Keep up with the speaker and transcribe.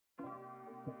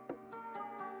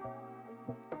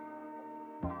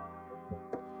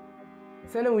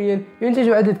سنويا ينتج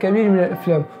عدد كبير من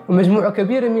الأفلام، ومجموعة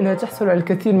كبيرة منها تحصل على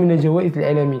الكثير من الجوائز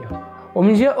العالمية.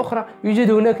 ومن جهة أخرى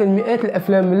يوجد هناك المئات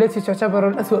الأفلام التي تعتبر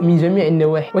الأسوأ من جميع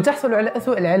النواحي، وتحصل على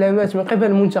أسوأ العلامات من قبل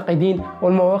المنتقدين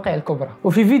والمواقع الكبرى.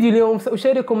 وفي فيديو اليوم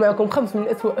سأشارك معكم 5 من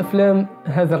أسوأ أفلام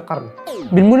هذا القرن.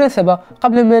 بالمناسبة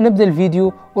قبل ما نبدأ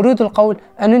الفيديو أريد القول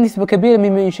أن نسبة كبيرة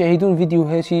ممن يشاهدون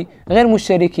فيديوهاتي غير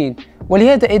مشتركين،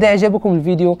 ولهذا إذا أعجبكم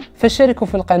الفيديو فاشتركوا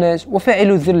في القناة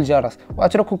وفعلوا زر الجرس،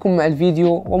 وأترككم مع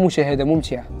الفيديو ومشاهدة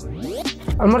ممتعة.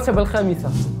 المرتبة الخامسة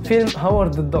فيلم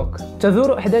هاورد الدوك.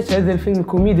 تدور أحداث هذا الفيلم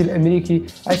الكوميدي الأمريكي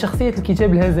على شخصية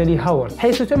الكتاب الهزلي هاورد،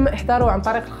 حيث تم إحضاره عن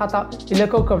طريق الخطأ إلى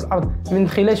كوكب الأرض من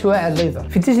خلال شعاع الليزر.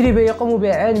 في تجربة يقوم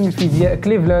بها عالم الفيزياء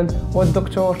كليفلاند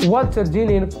والدكتور والتر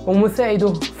جينين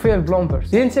ومساعده فيل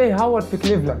بلومبرز. ينتهي هاورد في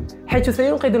كليفلاند، حيث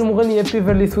سينقذ المغنية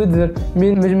بيفرلي سويتزر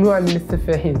من مجموعة من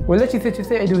السفاحين، والتي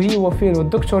ستساعده هي وفيل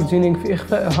والدكتور جينينغ في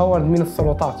إخفاء هاورد من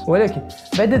السلطات. ولكن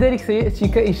بعد ذلك سيأتي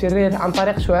كائن شرير عن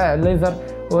طريق شعاع الليزر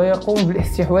ويقوم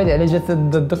بالاستحواذ على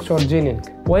جسد الدكتور جينينغ،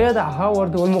 ويضع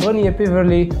هاورد والمغنية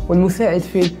بيفرلي والمساعد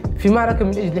فيل في معركة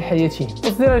من أجل حياتهم.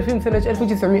 أصدر الفيلم سنة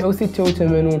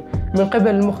 1986 من قبل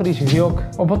المخرج هيوك،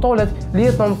 وبطولة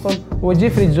ليا تومسون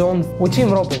وجيفري جونز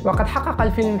وتيم روبن. وقد حقق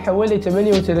الفيلم حوالي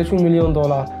 38 مليون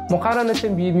دولار مقارنة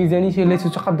بميزانيته التي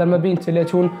تقدر ما بين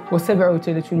 30 و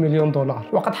 37 مليون دولار.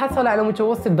 وقد حصل على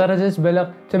متوسط درجات بلغ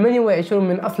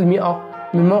 28/100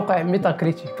 من موقع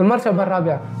ميتاكريتيك. في المرتبة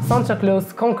الرابعة سانتا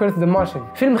كلوز كونكرز ذا مارشن،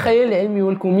 فيلم خيال العلمي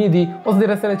والكوميدي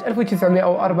أصدر سنة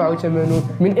 1984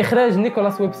 من إخراج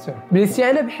نيكولاس ويبستر،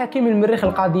 بالاستعانة بحكيم المريخ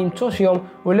القديم توشيوم،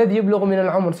 والذي يبلغ من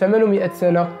العمر 800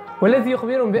 سنة، والذي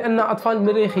يخبرهم بأن أطفال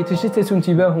المريخ تشتت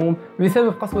انتباههم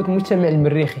بسبب قسوة المجتمع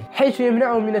المريخي، حيث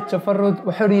يمنعهم من التفرد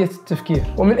وحرية التفكير.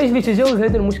 ومن أجل تجاوز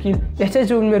هذا المشكل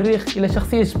يحتاج المريخ إلى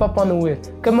شخصية بابا نويل،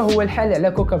 كما هو الحال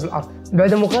على كوكب الأرض.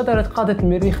 بعد مغادرة قادة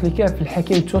المريخ لكهف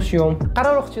الحكيم توشيوم،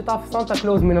 قرروا اختطاف سانتا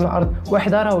كلوز من الأرض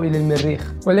وإحضاره إلى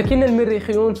المريخ، ولكن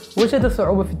المريخيون وجدوا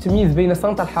صعوبة في التمييز بين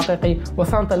سانتا الحقيقي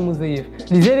وسانتا المزيف،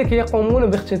 لذلك يقومون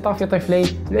باختطاف طفلين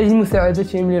من أجل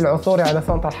مساعدتهم للعثور على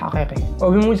سانتا الحقيقي.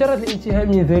 وبمجرد الانتهاء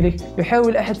من ذلك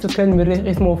يحاول أحد سكان المريخ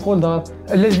اسمه فولدار،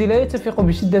 الذي لا يتفق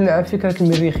بشدة مع فكرة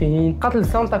المريخيين، قتل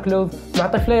سانتا كلوز مع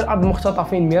طفلي الأرض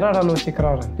مختطفين مرارا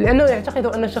وتكرارا، لأنه يعتقد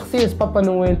أن شخصية بابا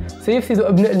نويل سيفسد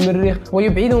أبناء المريخ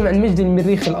ويبعدهم عن مجد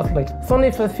المريخ الأصلي.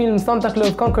 صنف فيلم سانتا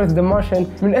كلوز كونكرز ذا مارشن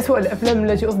من أسوأ الأفلام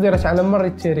التي أصدرت على مر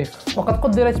التاريخ، وقد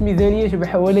قدرت ميزانيته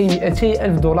بحوالي 200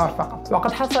 ألف دولار فقط.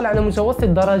 وقد حصل على متوسط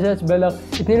درجات بلغ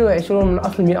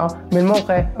 22/100 من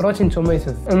موقع روتين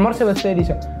توميتوز. المرتبة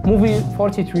الثالثة موفي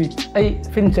 43 أي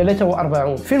فيلم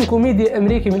 43، فيلم كوميدي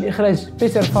أمريكي من إخراج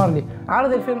بيتر فارلي.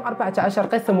 عرض الفيلم 14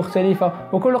 قصة مختلفة،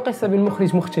 وكل قصة من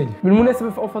مخرج مختلف. بالمناسبة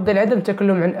فأفضل عدم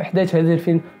التكلم عن أحداث هذا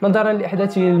الفيلم نظرا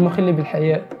لأحداثه المخلة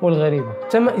بالحياة والغريبة.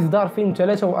 تم إصدار فيلم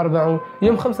 43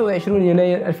 يوم 25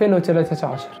 يناير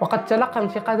 2013، وقد تلقى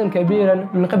انتقادا كبيرا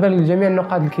من قبل جميع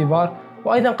النقاد الكبار،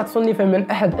 وأيضا قد صنف من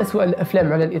أحد أسوأ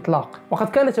الأفلام على الإطلاق. وقد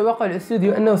كان توقع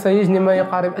الاستوديو أنه سيجني ما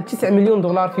يقارب 9 مليون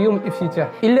دولار في يوم الافتتاح،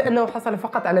 إلا أنه حصل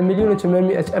فقط على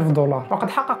 1,800,000 دولار، وقد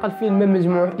حقق الفيلم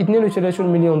مجموع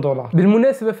 32 مليون دولار.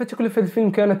 بالمناسبة فتكلفة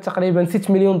الفيلم كانت تقريبا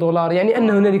 6 مليون دولار، يعني أن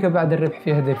هنالك بعض الربح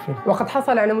في هذا الفيلم. وقد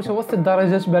حصل على متوسط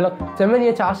درجات بلغ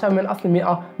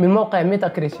 18/100 من موقع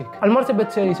ميتاكريتيك. المرتبة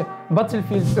الثالثة باتل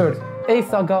فيلد إيرث أي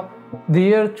ساغا The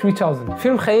Year 3000،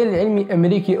 فيلم خيال علمي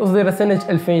أمريكي أصدر سنة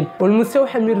 2000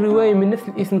 والمستوحى من رواية من نفس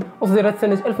الاسم أصدرت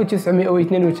سنة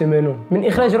 1982 من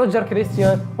إخراج روجر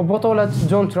كريستيان وبطولة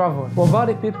جون ترافور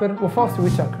وباري بيبر وفورست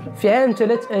ويتاكر. في عام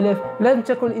 3000 لم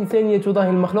تكن الإنسانية تضاهي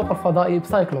المخلوق الفضائي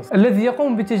بسايكلوس، الذي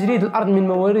يقوم بتجريد الأرض من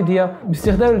مواردها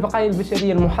باستخدام البقايا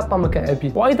البشرية المحطمة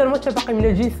كعبيد. وأيضا ما تبقى من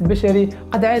الجنس البشري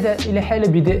قد عاد إلى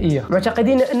حالة بدائية،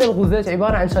 معتقدين أن الغزاة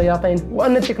عبارة عن شياطين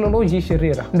وأن التكنولوجيا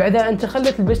شريرة. بعد أن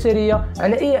تخلت البشرية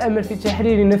عن أي أمل في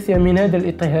تحرير نفسها من هذا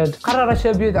الاضطهاد، قرر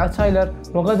شاب يدعى تايلر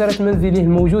وغادرت منزله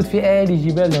الموجود في أعالي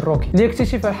جبال الروكي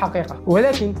ليكتشف الحقيقة،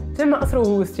 ولكن تم أسره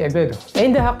واستعباده.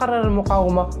 عندها قرر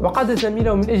المقاومة وقاد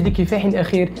زميله من أجل كفاح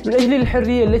أخير من أجل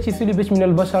الحرية التي سلبت من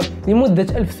البشر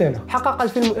لمدة 1000 سنة. حقق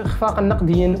الفيلم إخفاقا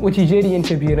نقديا وتجاريا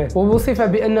كبيرا، ووصف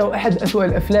بأنه أحد أسوأ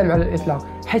الأفلام على الإطلاق،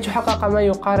 حيث حقق ما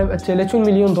يقارب 30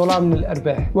 مليون دولار من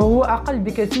الأرباح، وهو أقل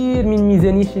بكثير من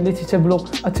ميزانيته التي تبلغ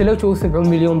 73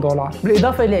 مليون دولار. دولار،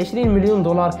 بالإضافة إلى 20 مليون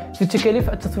دولار في تكاليف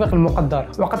التسويق المقدرة.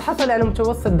 وقد حصل على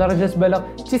متوسط درجات بلغ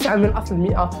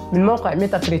 9/100 من موقع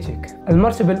ميتاكريتيك،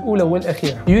 المرتبة الأولى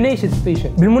والأخيرة. يونايتد ستيشن.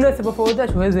 بالمناسبة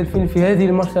فوضعت هذا الفيلم في هذه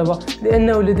المرتبة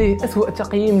لأنه لديه أسوأ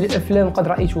تقييم للأفلام قد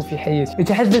رأيته في حياتي.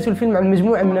 يتحدث الفيلم عن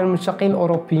مجموعة من المنشقين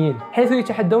الأوروبيين حيث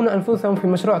يتحدون أنفسهم في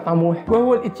مشروع طموح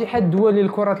وهو الاتحاد الدولي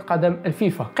لكرة القدم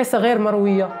الفيفا. قصة غير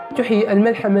مروية تحيي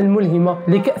الملحمة الملهمة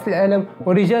لكأس العالم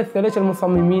ورجال الثلاثة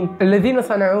المصممين الذين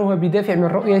صنعوها بدافع من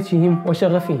رؤيتهم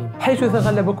وشغفهم، حيث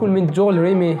تغلب كل من جول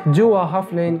ريمي، جوا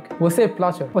هافلينغ وسيب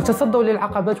بلاتشر وتصدوا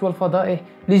للعقبات والفضائح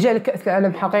لجعل كأس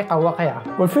العالم حقيقة واقعة.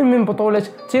 والفيلم من بطولة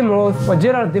تيم روث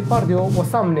وجيرارد ديبارديو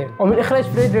وسام نيل، ومن إخراج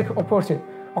فريدريك أوبورتين.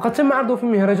 وقد تم عرضه في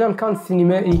مهرجان كان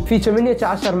السينمائي في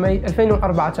 18 ماي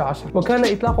 2014، وكان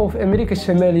إطلاقه في أمريكا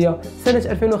الشمالية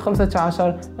سنة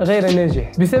 2015 غير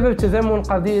ناجح بسبب تزامن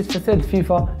قضية فساد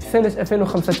الفيفا في سنة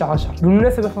 2015.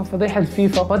 بالمناسبة ففضيحة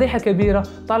الفيفا فضيحة كبيرة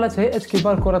طالت هيئة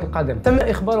كبار كرة القدم، تم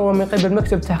إخباره من قبل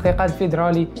مكتب التحقيقات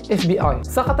الفيدرالي FBI.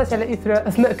 سقطت على إثر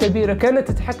أسماء كبيرة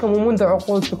كانت تتحكم منذ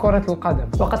عقود في كرة القدم.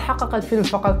 وقد حقق الفيلم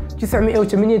فقط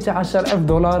 918,000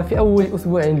 دولار في أول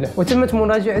أسبوع له، وتمت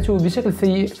مراجعته بشكل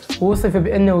سيء ووصف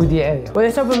بأنه دعاية،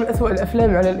 ويعتبر من أسوأ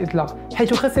الأفلام على الإطلاق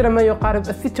حيث خسر ما يقارب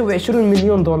 26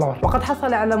 مليون دولار. وقد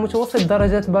حصل على متوسط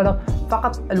درجات بلغ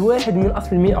فقط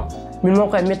 1/100 من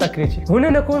موقع ميتاكريتيك. هنا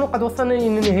نكون قد وصلنا إلى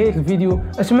نهاية الفيديو.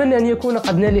 أتمنى أن يكون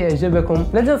قد نال إعجابكم.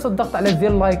 لا تنسوا الضغط على زر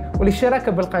لايك والاشتراك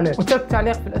بالقناة وترك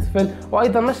تعليق في الأسفل،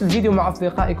 وأيضا نشر الفيديو مع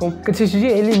أصدقائكم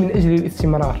كتشجيع لي من أجل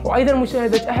الاستمرار، وأيضا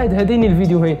مشاهدة أحد هذين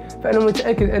الفيديوهين فأنا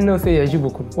متأكد أنه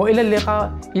سيعجبكم. وإلى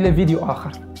اللقاء إلى فيديو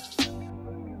آخر.